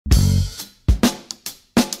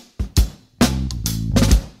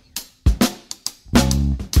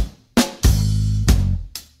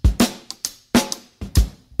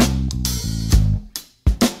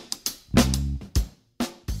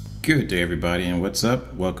Good day, everybody, and what's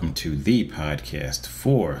up? Welcome to the podcast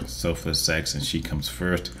for Sofa Sex and She Comes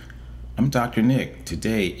First. I'm Dr. Nick.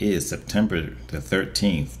 Today is September the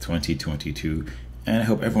 13th, 2022, and I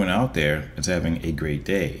hope everyone out there is having a great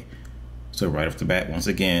day. So right off the bat, once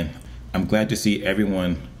again, I'm glad to see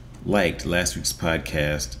everyone liked last week's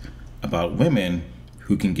podcast about women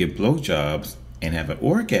who can give blowjobs and have an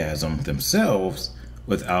orgasm themselves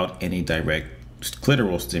without any direct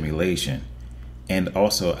clitoral stimulation. And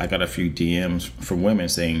also, I got a few DMs from women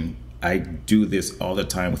saying, I do this all the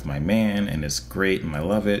time with my man, and it's great, and I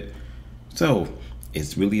love it. So,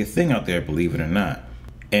 it's really a thing out there, believe it or not.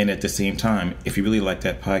 And at the same time, if you really like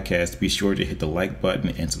that podcast, be sure to hit the like button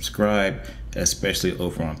and subscribe, especially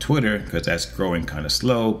over on Twitter, because that's growing kind of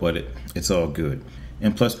slow, but it's all good.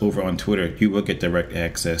 And plus, over on Twitter, you will get direct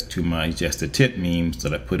access to my Just a Tip memes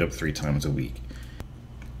that I put up 3 times a week.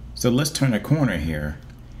 So let's turn a corner here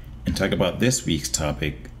and talk about this week's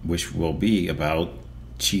topic, which will be about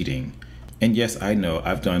cheating. And yes, I know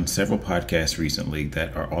I've done several podcasts recently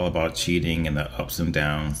that are all about cheating and the ups and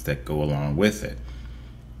downs that go along with it.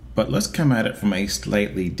 But let's come at it from a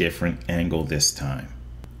slightly different angle this time.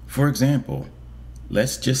 For example,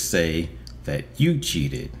 let's just say that you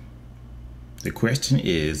cheated. The question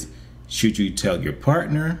is, should you tell your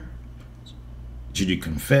partner? Should you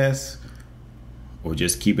confess? Or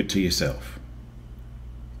just keep it to yourself?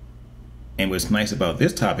 And what's nice about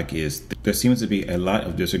this topic is there seems to be a lot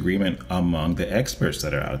of disagreement among the experts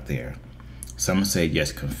that are out there. Some say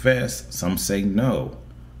yes, confess. Some say no.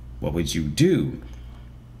 What would you do?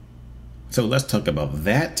 So let's talk about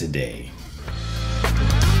that today.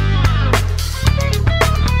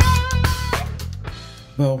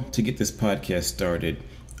 Well, to get this podcast started,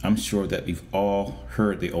 I'm sure that we've all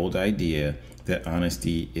heard the old idea that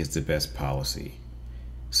honesty is the best policy.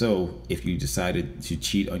 So if you decided to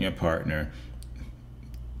cheat on your partner,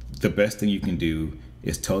 the best thing you can do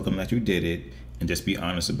is tell them that you did it and just be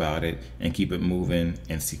honest about it and keep it moving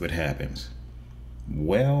and see what happens.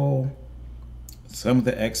 Well, some of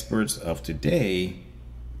the experts of today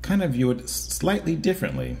kind of view it slightly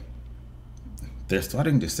differently. They're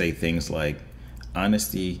starting to say things like,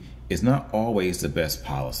 honesty is not always the best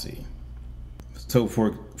policy. So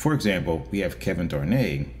for example, we have Kevin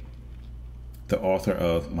Darnay, the author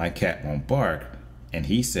of My Cat Won't Bark, and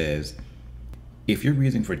he says, if your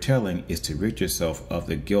reason for telling is to rid yourself of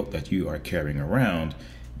the guilt that you are carrying around,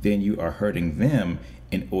 then you are hurting them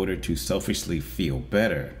in order to selfishly feel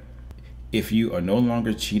better. If you are no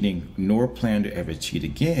longer cheating nor plan to ever cheat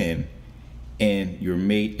again, and your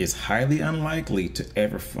mate is highly unlikely to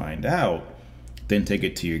ever find out, then take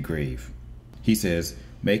it to your grave. He says,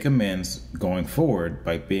 make amends going forward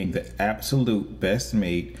by being the absolute best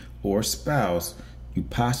mate or spouse you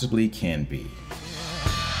possibly can be.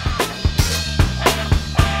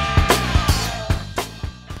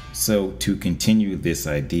 So to continue this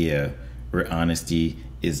idea where honesty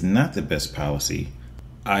is not the best policy,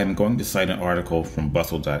 I'm going to cite an article from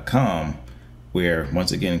Bustle.com where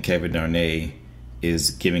once again Kevin Darnay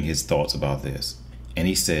is giving his thoughts about this. And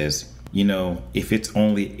he says, if it's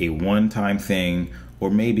only a one-time thing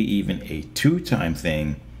or maybe even a 2-time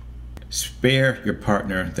thing, spare your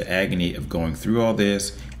partner the agony of going through all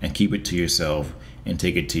this and keep it to yourself and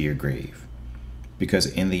take it to your grave. Because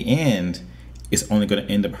in the end, it's only going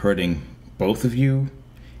to end up hurting both of you.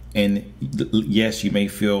 And yes, you may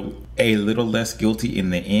feel a little less guilty in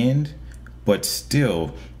the end, but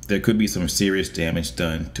still, there could be some serious damage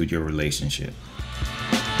done to your relationship.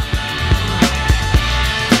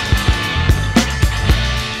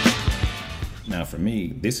 Now for me,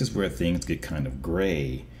 this is where things get kind of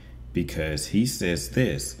gray, because he says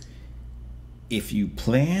this: if you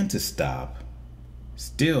plan to stop,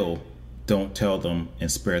 still don't tell them and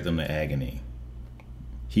spare them the agony.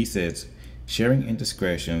 He says, sharing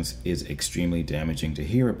indiscretions is extremely damaging to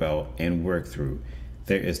hear about and work through.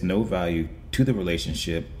 There is no value to the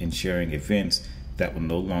relationship in sharing events that will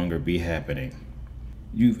no longer be happening.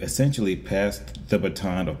 You've essentially passed the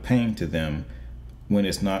baton of pain to them when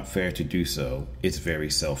it's not fair to do so. It's very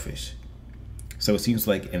selfish. So it seems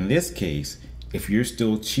like in this case, if you're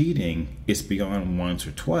still cheating, it's beyond once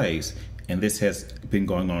or twice, and this has been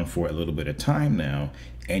going on for a little bit of time now,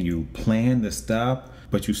 and you plan to stop,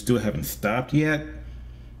 but you still haven't stopped yet,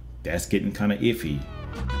 that's getting kind of iffy.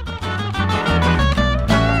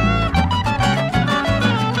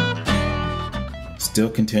 Still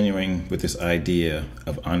continuing with this idea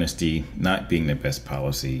of honesty not being the best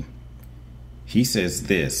policy, he says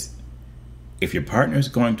this: if your partner is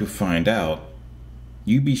going to find out,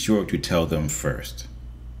 you be sure to tell them first.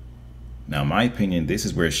 Now, in my opinion, this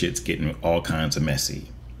is where shit's getting all kinds of messy.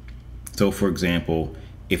 So, for example,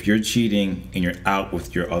 if you're cheating and you're out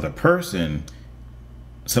with your other person,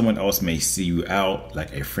 someone else may see you out,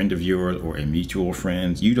 like a friend of yours or a mutual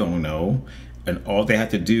friend, you don't know. And all they have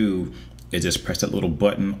to do is just press that little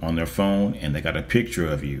button on their phone and they got a picture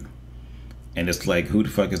of you. And it's like, who the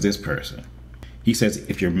fuck is this person? He says,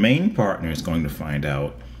 if your main partner is going to find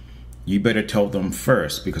out, you better tell them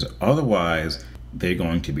first, because otherwise they're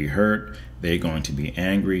going to be hurt, they're going to be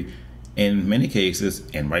angry. In many cases,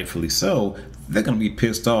 and rightfully so, they're going to be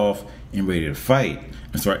pissed off and ready to fight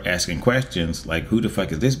and start asking questions like, who the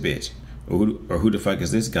fuck is this bitch? Or who the fuck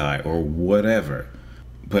is this guy? Or whatever.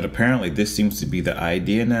 But apparently this seems to be the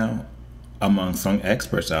idea now among some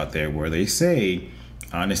experts out there, where they say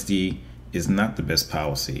honesty is not the best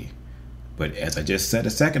policy. But as I just said a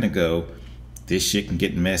second ago, this shit can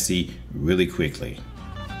get messy really quickly.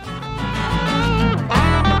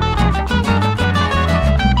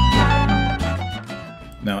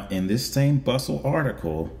 Now, in this same Bustle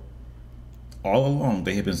article, all along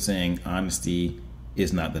they have been saying honesty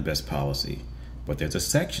is not the best policy. But there's a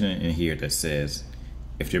section in here that says,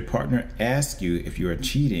 if your partner asks you if you are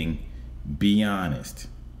cheating, be honest.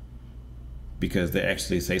 Because they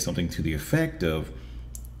actually say something to the effect of,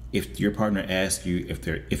 if your partner asks you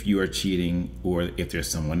if you are cheating or if there's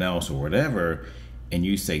someone else or whatever, and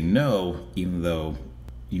you say no, even though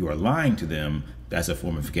you are lying to them, that's a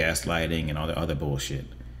form of gaslighting and all the other bullshit.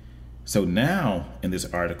 So now in this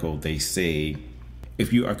article, they say,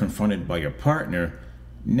 if you are confronted by your partner,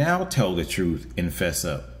 now tell the truth and fess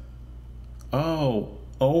up. Oh,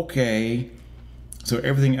 okay. So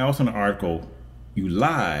everything else in the article, you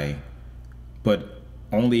lie, but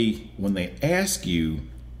only when they ask you,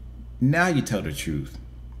 now you tell the truth.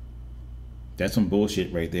 That's some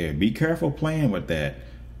bullshit right there. Be careful playing with that,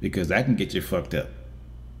 because that can get you fucked up.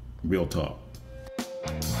 Real talk.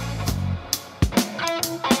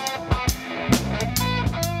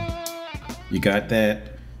 You got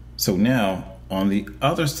that? So now, on the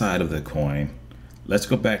other side of the coin, let's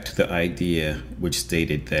go back to the idea which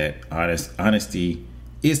stated that honesty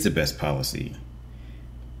is the best policy.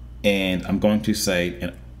 And I'm going to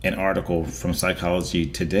cite an article from Psychology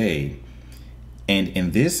Today. And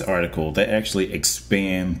in this article, they actually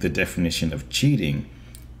expand the definition of cheating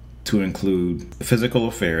to include physical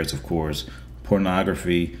affairs, of course,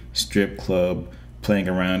 pornography, strip club, playing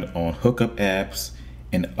around on hookup apps,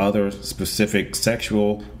 and other specific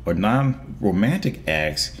sexual or non-romantic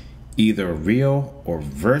acts, either real or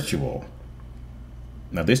virtual.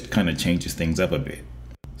 Now this kind of changes things up a bit.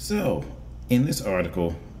 So in this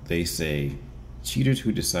article, they say cheaters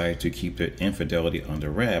who decide to keep their infidelity under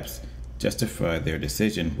wraps justify their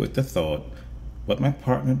decision with the thought, what my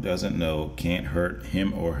partner doesn't know can't hurt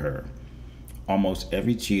him or her. Almost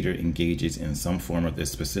every cheater engages in some form of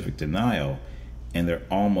this specific denial, and they're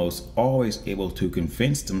almost always able to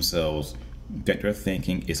convince themselves that their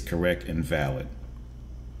thinking is correct and valid.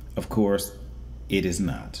 Of course, it is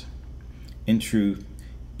not. In truth,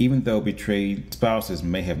 even though betrayed spouses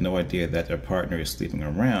may have no idea that their partner is sleeping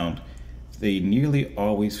around, they nearly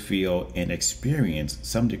always feel and experience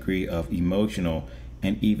some degree of emotional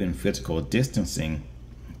and even physical distancing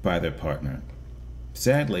by their partner.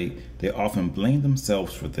 Sadly, they often blame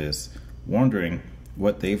themselves for this, wondering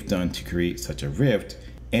what they've done to create such a rift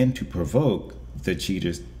and to provoke the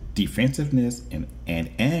cheater's defensiveness and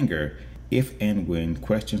anger if and when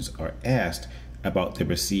questions are asked about the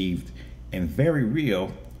perceived and very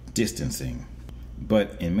real distancing.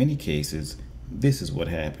 But in many cases, this is what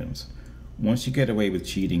happens. Once you get away with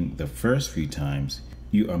cheating the first few times,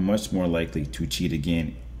 you are much more likely to cheat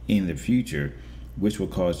again in the future, which will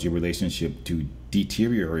cause your relationship to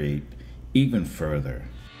deteriorate even further.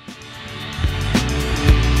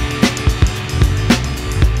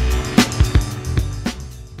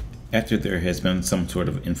 After there has been some sort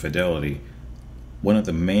of infidelity, one of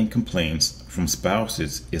the main complaints from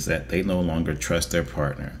spouses is that they no longer trust their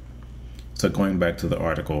partner. So going back to the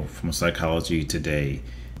article from Psychology Today,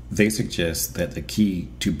 they suggest that the key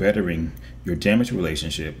to bettering your damaged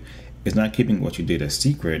relationship is not keeping what you did a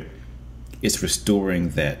secret, it's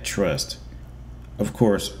restoring that trust. Of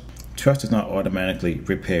course, trust is not automatically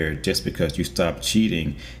repaired just because you stop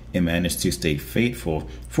cheating and manage to stay faithful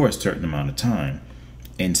for a certain amount of time.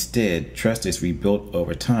 Instead, trust is rebuilt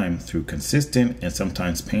over time through consistent and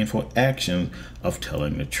sometimes painful actions of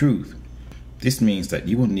telling the truth. This means that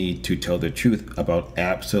you will need to tell the truth about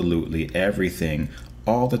absolutely everything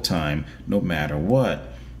all the time, no matter what,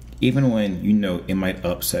 even when you know it might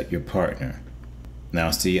upset your partner.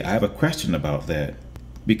 Now see, I have a question about that,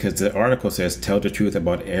 because the article says tell the truth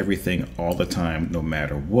about everything all the time, no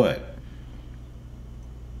matter what.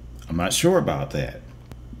 I'm not sure about that.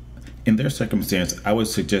 In their circumstance, I would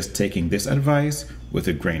suggest taking this advice with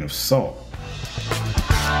a grain of salt.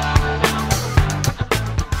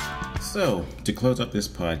 So, to close out this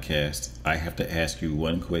podcast, I have to ask you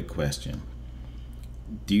one quick question.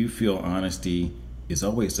 Do you feel honesty is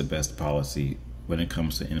always the best policy when it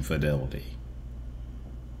comes to infidelity?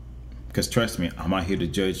 Because trust me, I'm not here to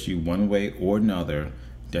judge you one way or another.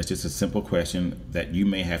 That's just a simple question that you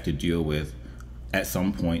may have to deal with at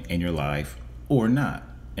some point in your life or not,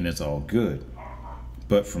 and it's all good.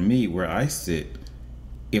 But for me, where I sit,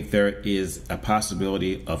 if there is a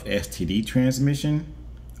possibility of STD transmission,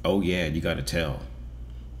 oh yeah, you got to tell.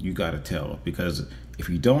 You got to tell, because if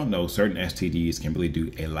you don't know, certain STDs can really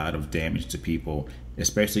do a lot of damage to people,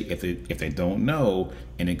 especially if they don't know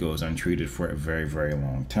and it goes untreated for a very, very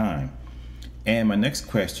long time. And my next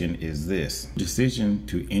question is this: decision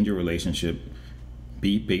to end your relationship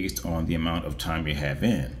be based on the amount of time you have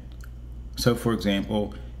in. So for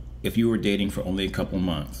example, if you were dating for only a couple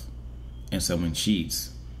months and someone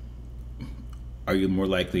cheats, are you more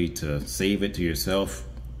likely to save it to yourself,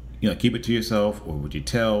 keep it to yourself, or would you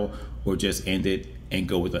tell, or just end it and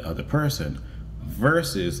go with the other person?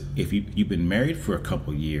 Versus if you've been married for a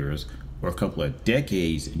couple years or a couple of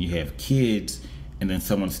decades and you have kids and then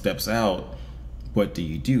someone steps out, what do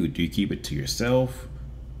you do? Do you keep it to yourself?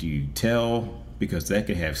 Do you tell? Because that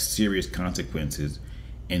could have serious consequences,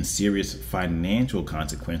 and serious financial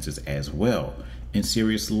consequences as well, and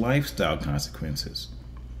serious lifestyle consequences.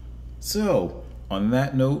 So, on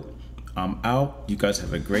that note, I'm out. You guys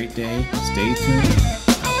have a great day. Stay tuned.